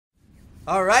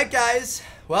All right, guys.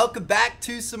 Welcome back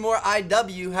to some more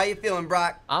IW. How you feeling,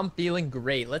 Brock? I'm feeling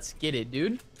great. Let's get it,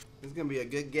 dude. This is gonna be a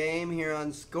good game here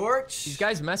on Scorch. These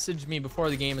guys messaged me before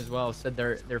the game as well. Said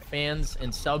they're fans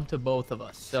and sub to both of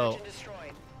us. So,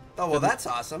 Oh well, that's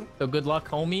awesome. so good luck,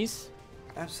 homies.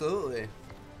 Absolutely.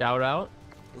 Shout out.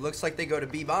 It looks like they go to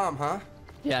B bomb, huh?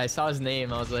 Yeah, I saw his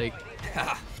name. I was like,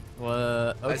 what?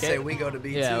 Okay. I say we go to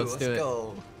B2. Yeah, let's do it.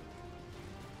 go.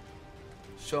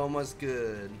 Show them what's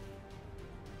good.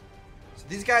 So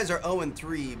these guys are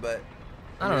 0-3, but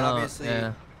I don't know. obviously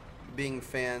Yeah. being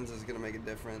fans is gonna make a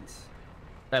difference.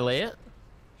 Did I lay it?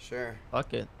 Sure.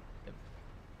 Fuck it.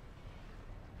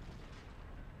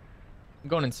 I'm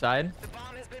going inside. The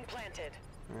bomb has been planted.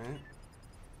 All right.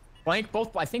 Blank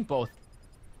both. I think both.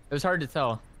 It was hard to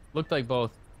tell. Looked like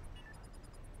both.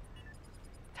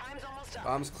 Time's almost up.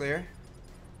 Bomb's clear.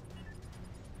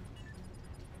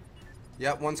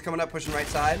 Yep, one's coming up, pushing right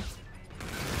side.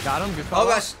 Got him. Good call. Oh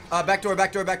gosh, back door,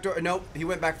 back door, back door. Nope, he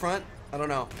went back front. I don't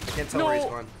know. I can't tell where he's No.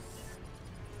 going.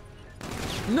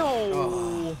 No.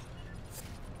 Oh.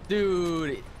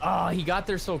 Dude. Oh, he got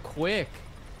there so quick.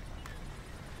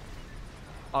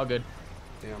 All good.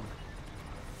 Damn.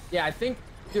 Yeah, I think,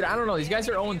 dude, I don't know. These guys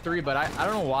are 0-3, but I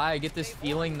don't know why I get this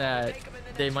feeling that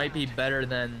they might be better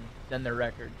than their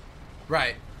record.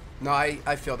 Right. No, I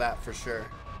feel that for sure.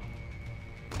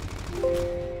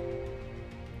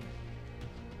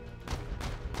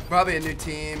 Probably a new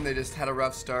team. They just had a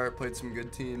rough start, played some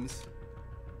good teams.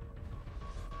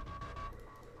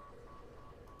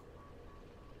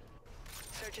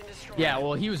 Search and destroy. Yeah,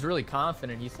 well, he was really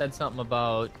confident. He said something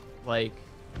about, like,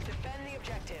 Defend the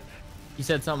objective. he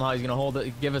said something how he's going to hold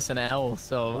it, give us an L,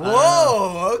 so. I don't know.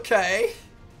 Whoa, okay.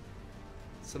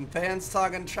 Some fans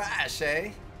talking trash, eh?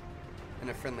 In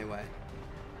a friendly way.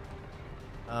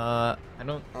 I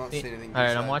don't see anything All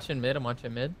right, I'm inside. watching mid. I'm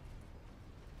watching mid.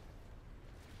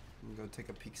 I'm gonna go take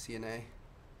a peek CNA.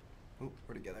 Oh,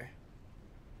 we're together.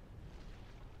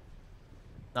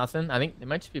 Nothing. I think they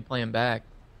might just be playing back.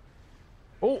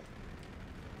 Oh.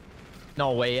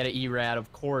 No way. He had an E-Rad,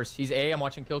 of course. He's A. I'm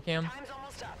watching kill cam. Time's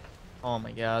almost up. Oh,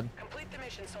 my God. Complete the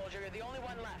mission, soldier. You're the only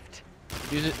one left.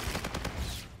 Use it.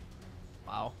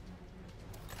 Wow.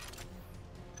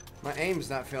 My aim's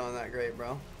not feeling that great,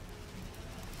 bro.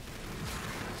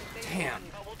 Damn.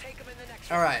 But we'll take 'em in the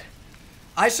next All right.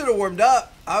 I should have warmed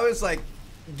up. I was like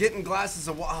getting glasses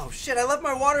of water. Oh shit! I left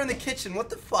my water in the kitchen. What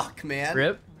the fuck, man?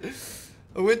 Rip.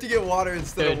 I went to get water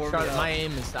instead Dude, of warming Charlotte, up. my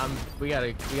aim is we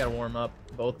gotta warm up,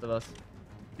 both of us.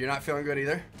 You're not feeling good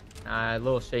either. A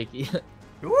little shaky.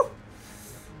 Woo.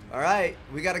 All right,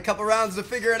 we got a couple rounds to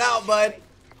figure it out, bud.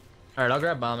 All right, I'll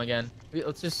grab bomb again. We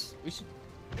should Destroy.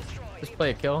 just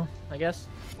play a kill, I guess.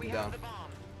 We I'm have down. the bomb.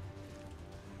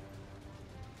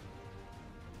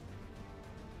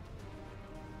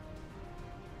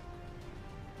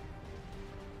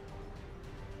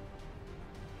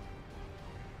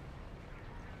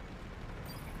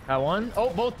 Got one. Oh,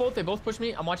 both. They both pushed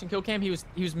me. I'm watching kill cam. He was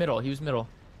middle. He was middle.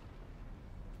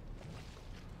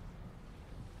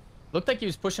 Looked like he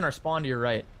was pushing our spawn to your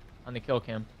right on the kill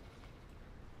cam.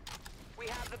 We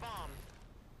have the bomb.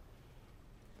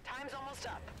 Time's almost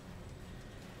up.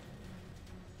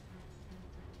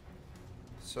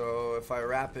 So if I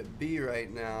wrap it B right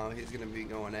now, he's gonna be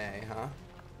going A, huh?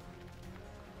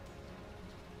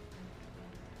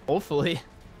 Hopefully.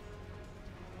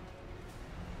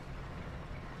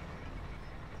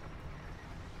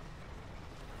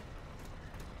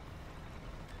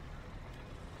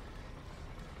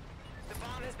 The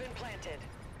bomb has been planted.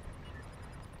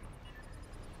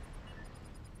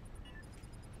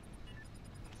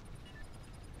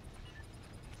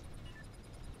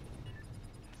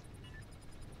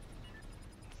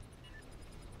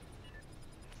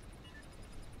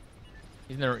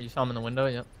 He's in the, you saw him in the window.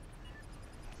 Yep.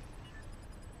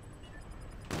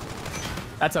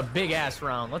 That's a big ass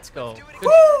round. Let's go. Good.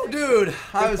 Woo, dude!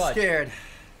 I Good was clutch. scared.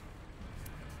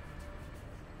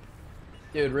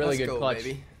 Dude, really Let's good go, clutch.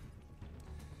 baby.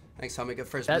 Thanks, homie. Good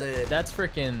first That blood. that's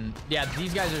freaking yeah.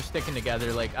 These guys are sticking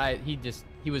together. Like I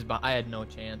had no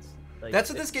chance. Like, That's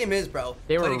what this game is, bro.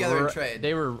 they Play were together and trade.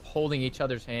 They were holding each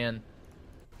other's hand.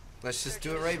 Let's just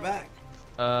do it right back.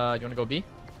 You want to go B?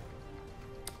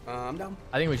 I'm down.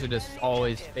 I think we should just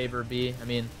always favor B. I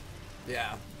mean,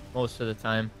 Yeah. most of the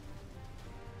time.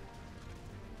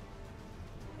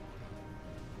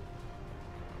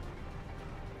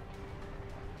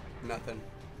 Nothing.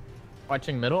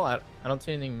 Watching middle. I don't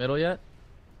see anything middle yet.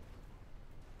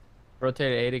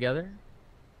 Rotate A together.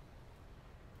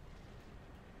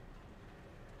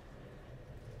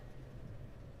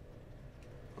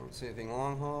 Don't see anything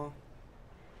long haul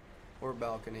or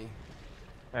balcony.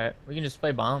 Alright, we can just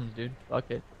play bombs, dude. Fuck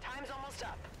it. Time's almost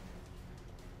up.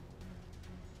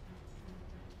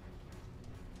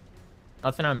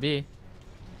 Nothing on B.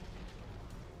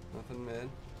 Nothing mid.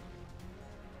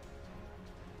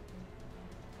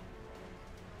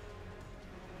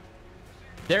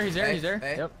 There, he's there, Hey, he's there.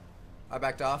 hey. Yep. I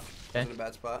backed off. Okay. In a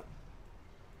bad spot.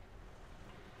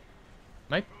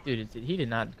 Mike, dude, he did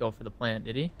not go for the plant,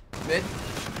 did he? Mid.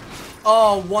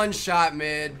 Oh, one shot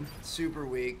mid. Super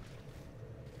weak.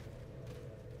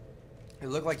 It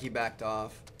looked like he backed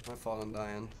off. My fault, I'm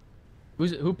dying.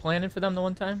 Who planted for them the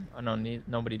one time? Oh no,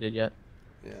 nobody did yet.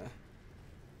 Yeah.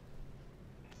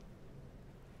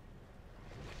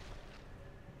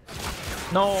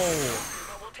 No.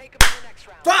 But we'll take him in the next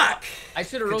round. Fuck! I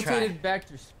should have Good try. rotated back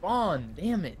to spawn.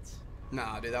 Damn it.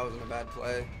 Nah, dude, that wasn't a bad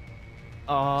play.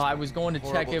 Oh, I was going to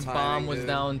check Horrible if bomb timing, was dude.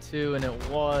 down too, and it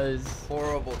was.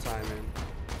 Horrible timing.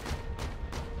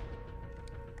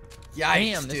 Yikes,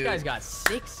 Damn, this dude. guy's got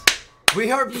 6.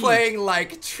 We are playing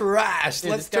like trash.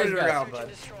 Dude, Let's this turn it guy's got- around, bud.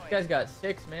 This guy's got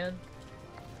 6, man.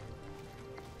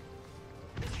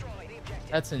 Destroy the objective.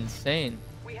 That's insane.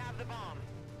 We have the bomb.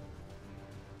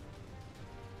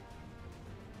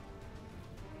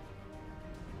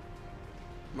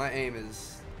 My aim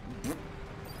is.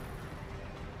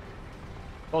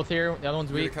 Both here. The other one's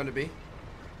You gonna weak. come to B?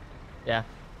 Yeah.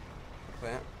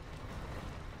 Plant.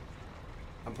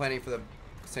 I'm planning for the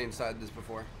same side as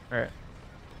before. All right.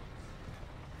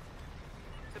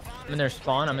 The bomb I'm in their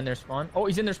spawn. I'm in their spawn. Oh,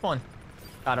 he's in their spawn.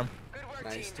 Got him. Good work,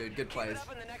 Nice, team. dude. Good Keep it plays.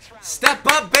 up in the next round. Step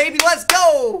up, baby. Let's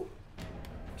go.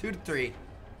 2 to 3.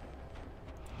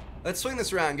 Let's swing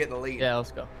this around and get in the lead. Yeah,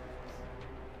 let's go.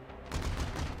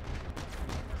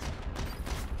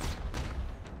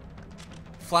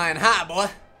 Flying high, boy.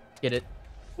 Get it.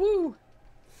 Woo.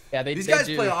 Yeah, These they guys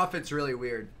do. play offense really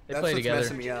weird. They That's play what's together.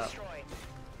 messing me up. Destroy.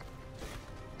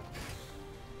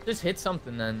 Just hit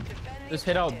something then. Defend the Just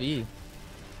hit out objective. B.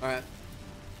 All right.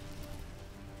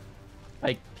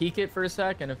 Like peek it for a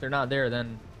sec, and if they're not there,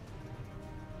 then.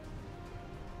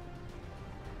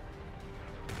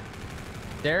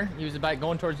 There, he was about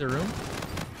going towards the room.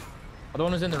 Other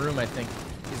one was in the room, I think.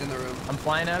 He's in the room. I'm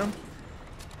flying at him.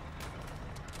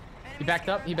 He backed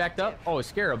up. He backed up. Oh,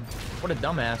 Scarab. What a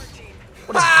dumbass.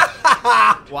 What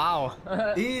a... Wow.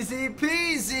 Easy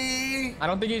peasy. I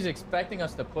don't think he's expecting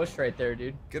us to push right there,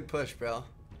 dude. Good push, bro.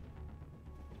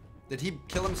 Did he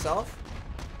kill himself?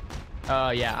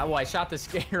 Yeah. Well, I shot the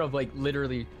Scarab like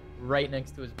literally right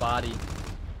next to his body.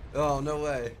 Oh, no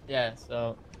way. Yeah.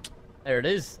 So there it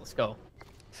is. Let's go.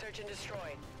 Search and destroy.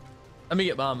 Let me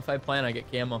get bomb. If I plan, I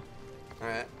get camo. All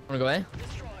right. Wanna go A?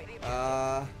 Destroy the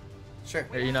objective. Sure.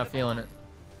 Or you're not feeling it?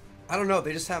 I don't know.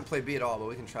 They just haven't played B at all, but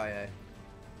we can try A.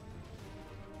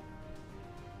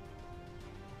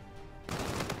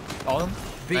 Call him.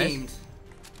 Beamed. Nice.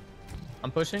 I'm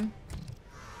pushing.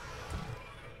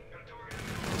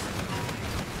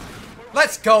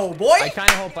 Let's go, boy. I kind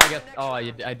of hope I get. Oh,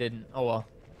 I didn't. Oh well.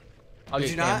 I'll Did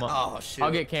get you not? camo. Oh, shoot.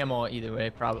 I'll get camo either way.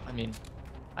 Probably. I mean,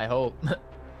 I hope.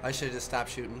 I should have just stopped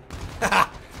shooting.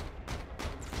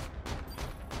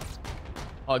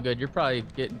 All good. You're probably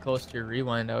getting close to your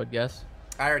rewind, I would guess.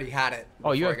 I already had it.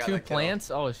 Oh, you before I have got 2 that kill.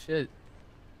 plants? Oh shit.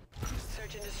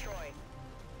 Search and destroy.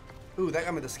 Ooh, that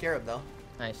got me the Scarab, though.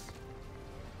 Nice.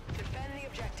 Defend the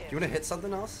objective. You want to hit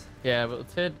something else? Yeah, but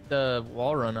let's hit the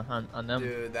wall run on them.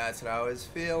 Dude, that's what I was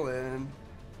feeling.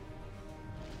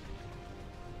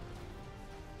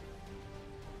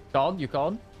 Called? You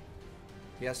called?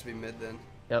 He has to be mid then.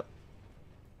 Yep.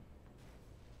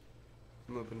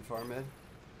 I'm open far mid.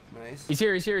 Nice. He's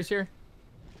here. He's here. He's here.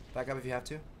 Back up if you have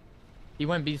to. He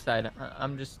went B side.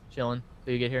 I'm just chilling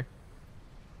till you get here.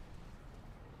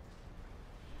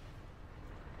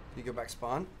 You go back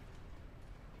spawn.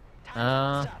 Time's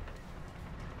almost up.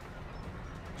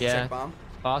 Yeah, Check bomb.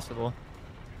 possible.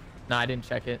 No, I didn't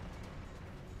check it.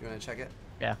 You want to check it?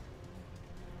 Yeah.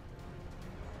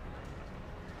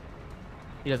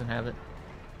 He doesn't have it.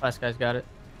 Last guy's got it.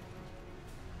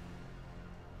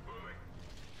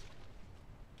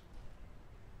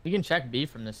 You can check B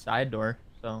from the side door,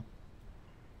 so.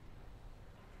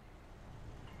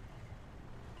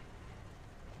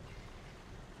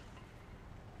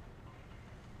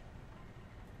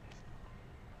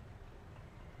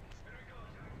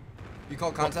 You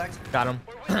call contact? Got him.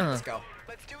 Let's go.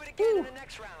 Let's do it again in the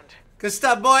next round. Good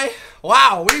stuff, boy.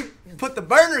 Wow, we put the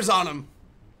burners on him.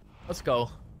 Let's go.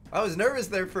 I was nervous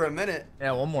there for a minute.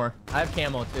 Yeah, one more. I have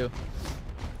camo too.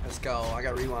 Let's go. I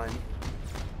got rewind.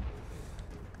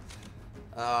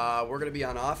 We're gonna be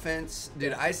on offense,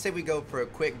 dude. I say we go for a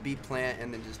quick B plant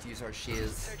and then just use our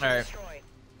shiz. Search All and right. destroy.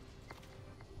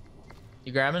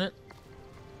 You grabbing it?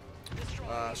 Destroy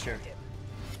Sure.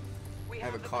 We I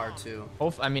have a the car bomb. too.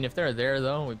 I mean, if they're there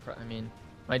though, I mean,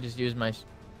 might just use my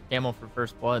ammo for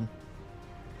first blood.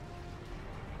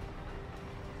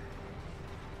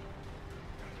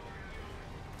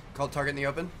 Called target in the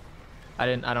open. I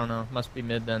don't know. Must be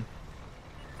mid then.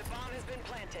 The bomb has been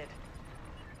planted.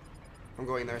 I'm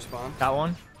going there, spawn. Got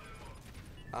one.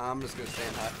 I'm just gonna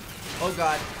stand high. Oh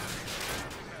god.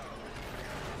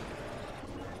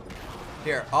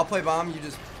 Here, I'll play bomb. You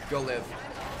just go live.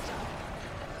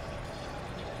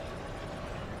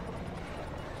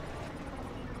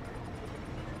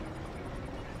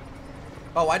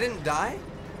 Oh, I didn't die?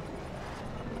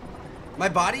 My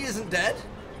body isn't dead?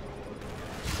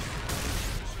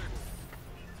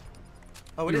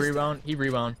 Oh, it He is. rebound. He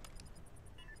rebound.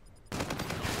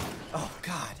 Oh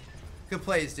god. Good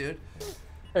plays, dude.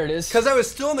 There it is. Because I was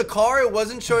still in the car, it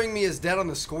wasn't showing me as dead on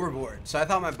the scoreboard. So I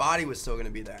thought my body was still gonna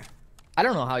be there. I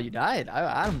don't know how you died.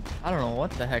 I don't know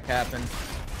what the heck happened.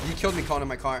 You killed me calling in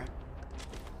my car.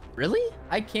 Really?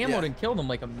 I camoed Yeah. and killed him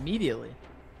like immediately.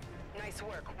 Nice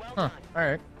work. Well Huh. done. All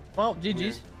right. Well,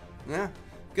 GG's. Yeah.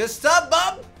 Good stuff,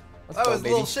 bub! Let's That go, was a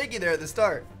little baby. shaky there at the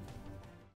start.